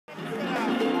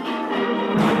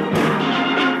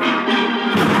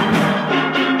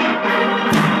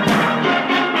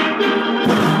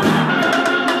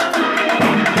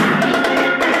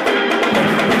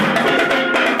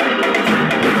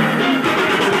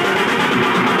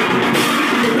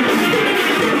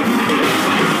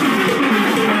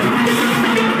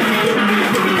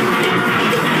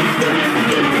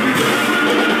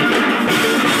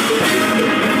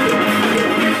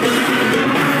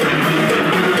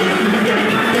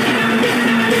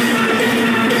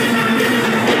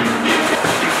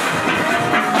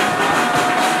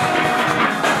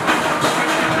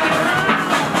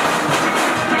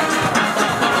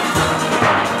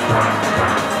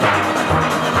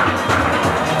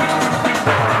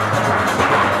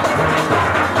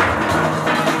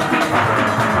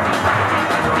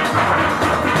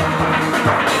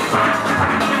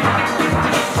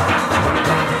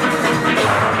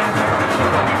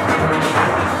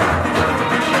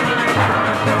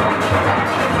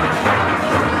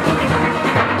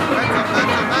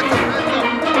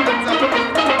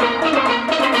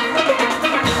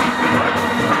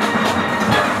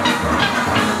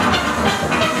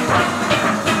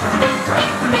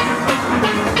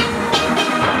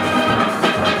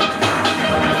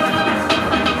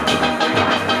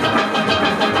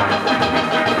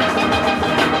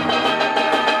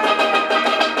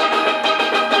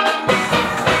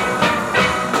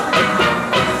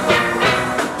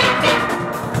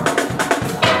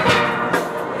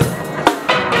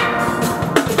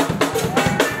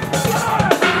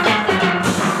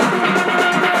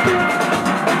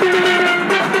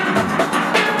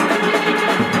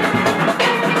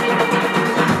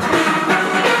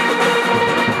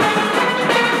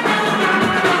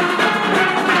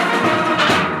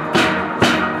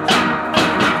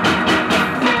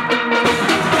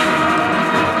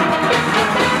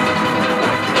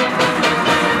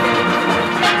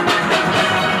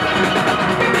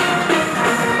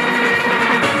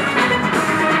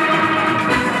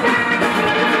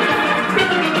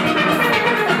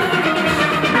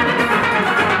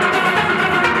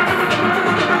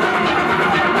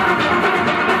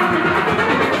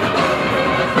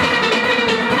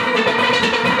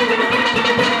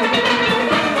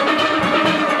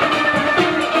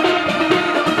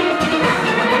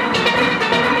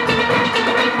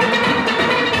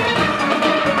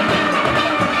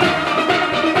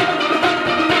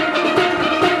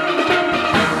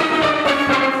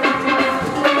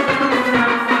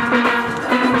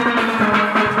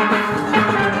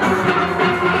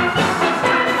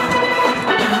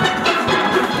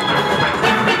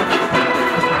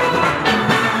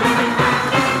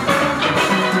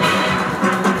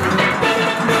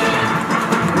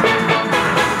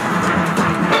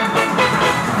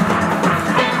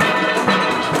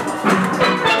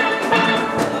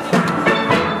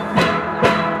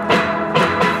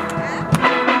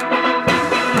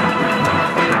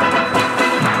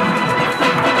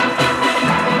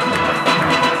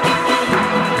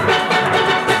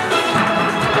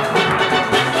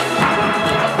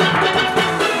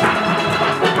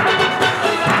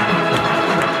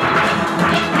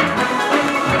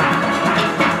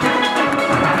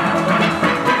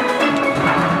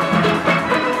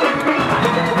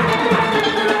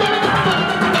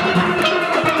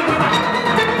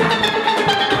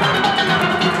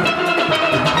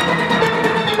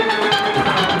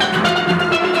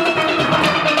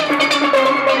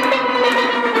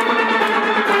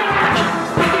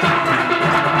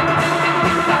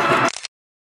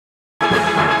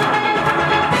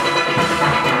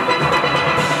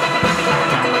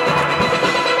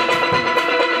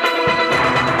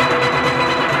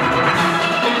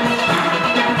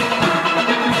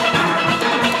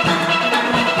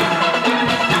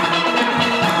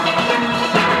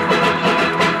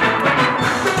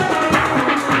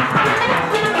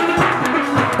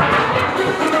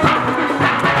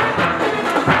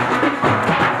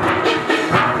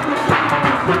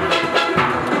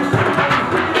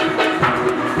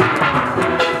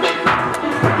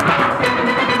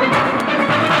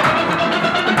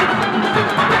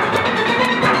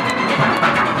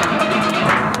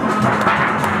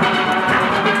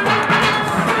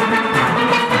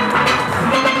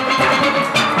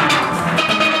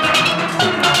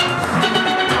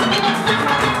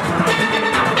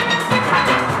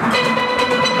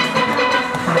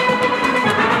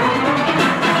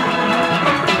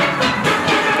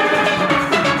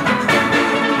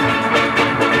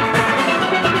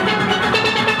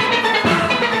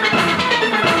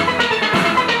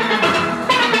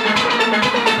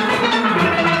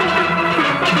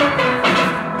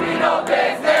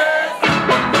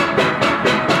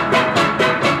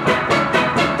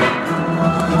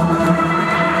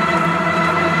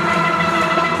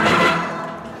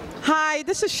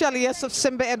Shelda of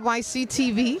SIMBA NYC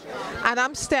TV, and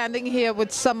I'm standing here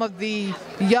with some of the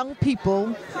young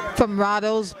people from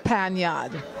Radoes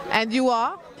Panyard. And you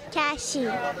are? Cassie,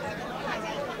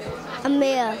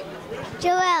 Amir,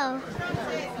 Joel.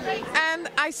 And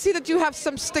I see that you have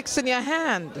some sticks in your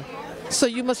hand. So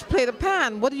you must play the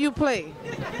pan. What do you play?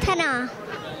 Tenor.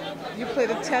 You play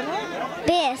the tenor?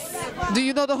 Bass. Do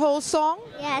you know the whole song?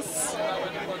 Yes.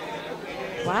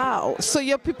 Wow. So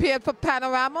you're prepared for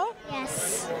Panorama?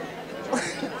 Yes.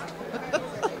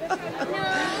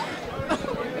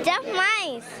 That's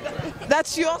mine.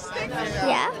 That's your stick?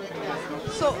 Yeah.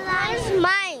 So That's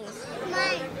mine.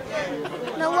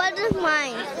 No, what is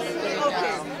mine?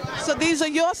 okay. So these are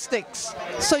your sticks.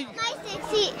 So My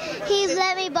sticks, he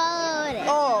let me borrow it.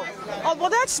 oh, well,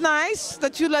 that's nice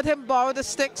that you let him borrow the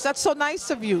sticks. That's so nice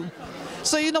of you.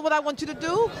 So you know what I want you to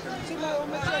do?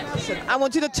 I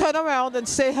want you to turn around and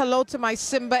say hello to my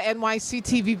SIMBA NYC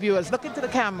TV viewers. Look into the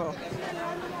camera.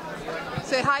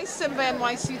 Say hi, SIMBA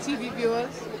NYC TV viewers.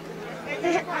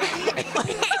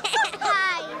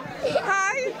 Hi.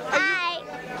 Hi.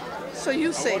 Hi. So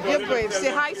you say, you're brave.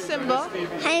 Say hi, SIMBA.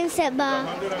 Hi, Simba.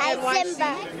 Hi,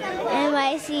 Simba.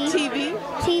 NYC TV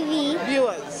TV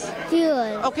viewers.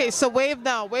 viewers. Okay, so wave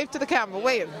now. Wave to the camera.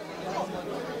 Wave.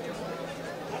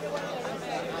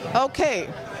 Okay,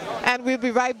 and we'll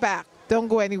be right back. Don't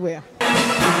go anywhere.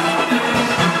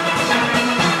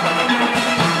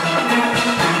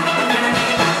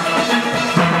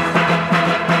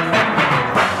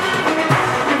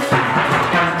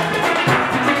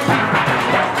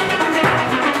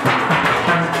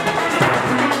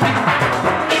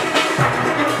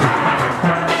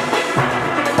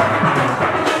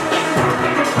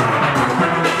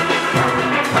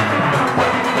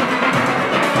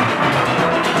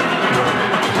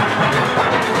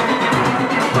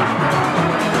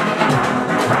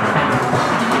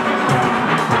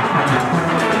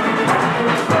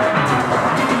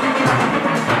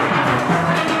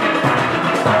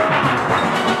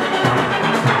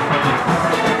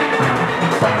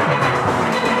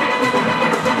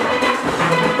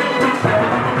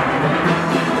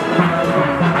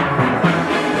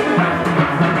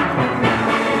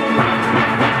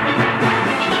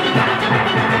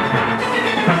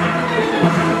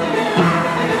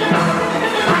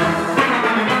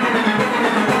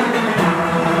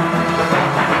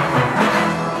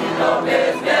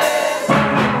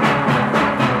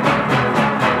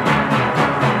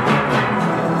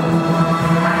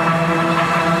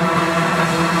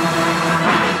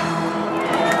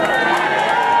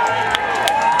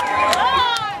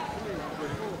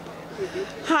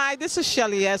 Hi, this is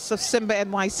Shelda of SIMBA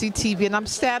NYC TV, and I'm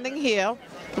standing here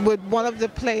with one of the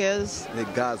players, The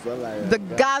Gaza Lion. the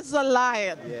Gaza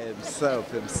Lion.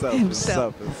 Yeah,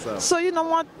 himself. So you know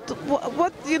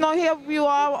what you know, here you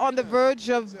are on the verge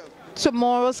of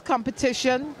tomorrow's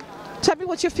competition. Tell me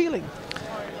what you're feeling.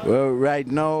 Well, right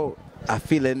now, I'm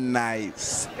feeling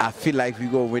nice. I feel like we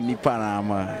go win the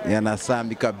Panama. You understand?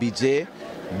 Because BJ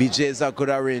is a good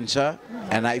arranger,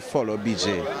 and I follow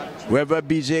BJ. Wherever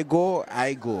BJ go,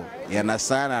 I go. You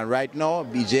understand? And right now,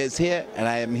 BJ is here, and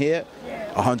I am here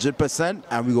 100%,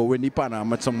 and we go win the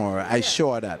Panama tomorrow. I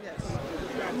sure that.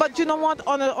 But you know what?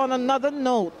 On another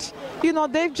note, you know,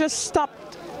 they've just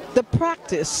stopped the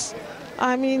practice.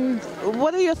 I mean,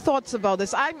 what are your thoughts about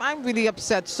this? I'm really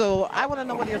upset, so I want to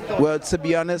know what your thoughts are. Well, to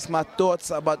be honest, my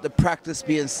thoughts about the practice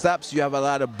being stopped, you have a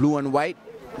lot of blue and white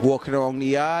walking around the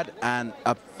yard, and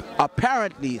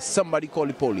apparently somebody called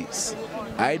the police.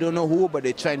 I don't know who, but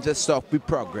they're trying to stop the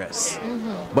progress.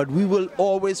 But we will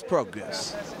always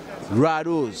progress.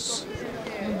 Radoes.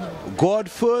 God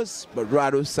first, but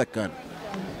Radoes second.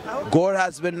 God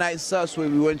has been nice to us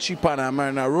when we went 3 Panama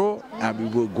in a row, and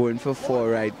we were going for 4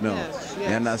 right now. Yes. You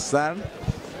understand?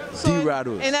 So D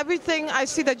Radoes. in everything, I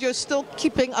see that you're still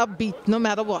keeping upbeat no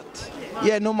matter what.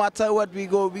 Yeah, no matter what we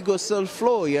go still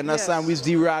flow. You understand? Yes. With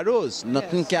D Radoes,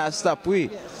 nothing can stop we.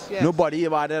 Yes. Nobody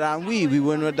better than we. We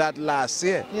went with that last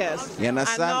year. Yes. You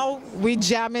understand? And now we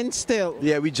jamming still.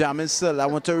 Yeah, we jamming still. I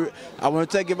want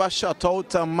to give a shout out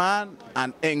to Man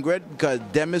and Ingrid, because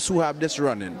them is who have this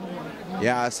running.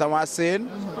 Yeah, someone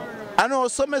saying. And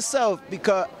also myself,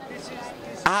 because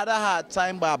I had a hard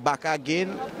time, but I'm back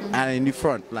again and in the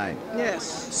front line.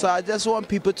 Yes. So I just want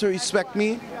people to respect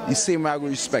me the same way I will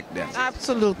respect them.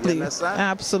 Absolutely. You understand?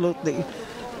 Absolutely.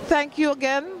 Thank you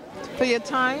again for your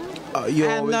time. You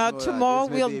And always know that. tomorrow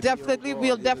It's my we'll baby. definitely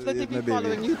be my baby.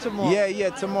 following you tomorrow. Yeah,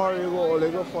 tomorrow you go,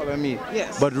 only go follow me.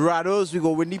 Yes. But Radoes, we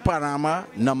go win the Panama,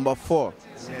 number 4.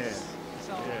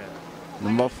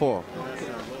 Number 4.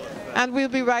 And we'll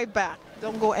be right back.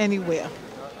 Don't go anywhere.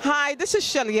 Hi, this is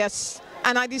Shelda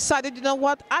And I decided, you know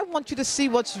what, I want you to see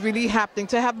what's really happening,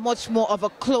 to have much more of a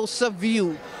closer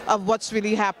view of what's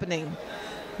really happening.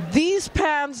 These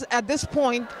pans at this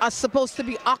point are supposed to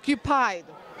be occupied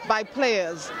by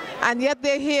players, and yet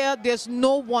they're here, there's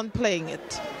no one playing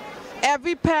it.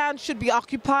 Every pan should be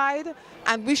occupied,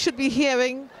 and we should be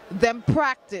hearing them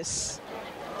practice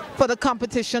for the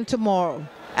competition tomorrow.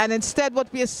 And instead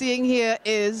what we are seeing here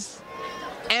is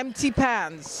empty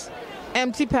pans,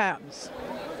 empty pans.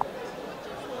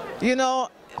 You know,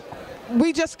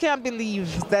 we just can't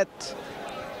believe that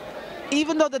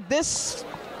even though that this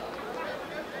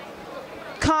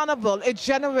carnival, it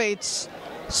generates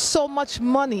so much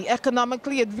money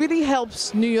economically, it really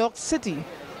helps New York City.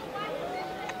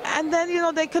 And then, you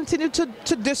know, they continue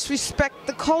to disrespect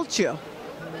the culture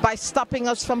by stopping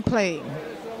us from playing.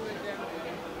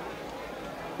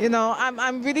 You know,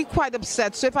 I'm really quite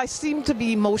upset. So if I seem to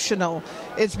be emotional,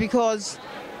 it's because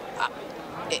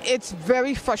it's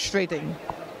very frustrating.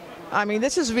 I mean,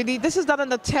 this is not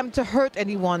an attempt to hurt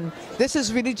anyone. This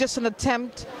is really just an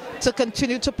attempt to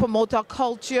continue to promote our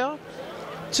culture.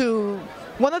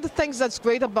 One of the things that's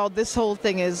great about this whole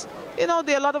thing is, you know,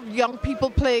 there are a lot of young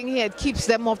people playing here. It keeps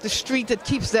them off the street. It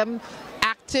keeps them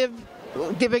active,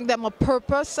 giving them a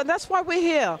purpose, and that's why we're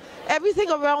here. Everything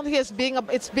around here is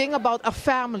being about a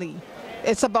family.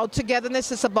 It's about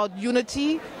togetherness. It's about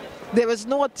unity. There is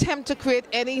no attempt to create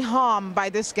any harm by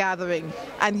this gathering.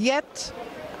 And yet,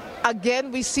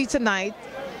 again, we see tonight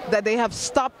that they have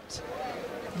stopped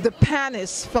the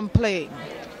panists from playing.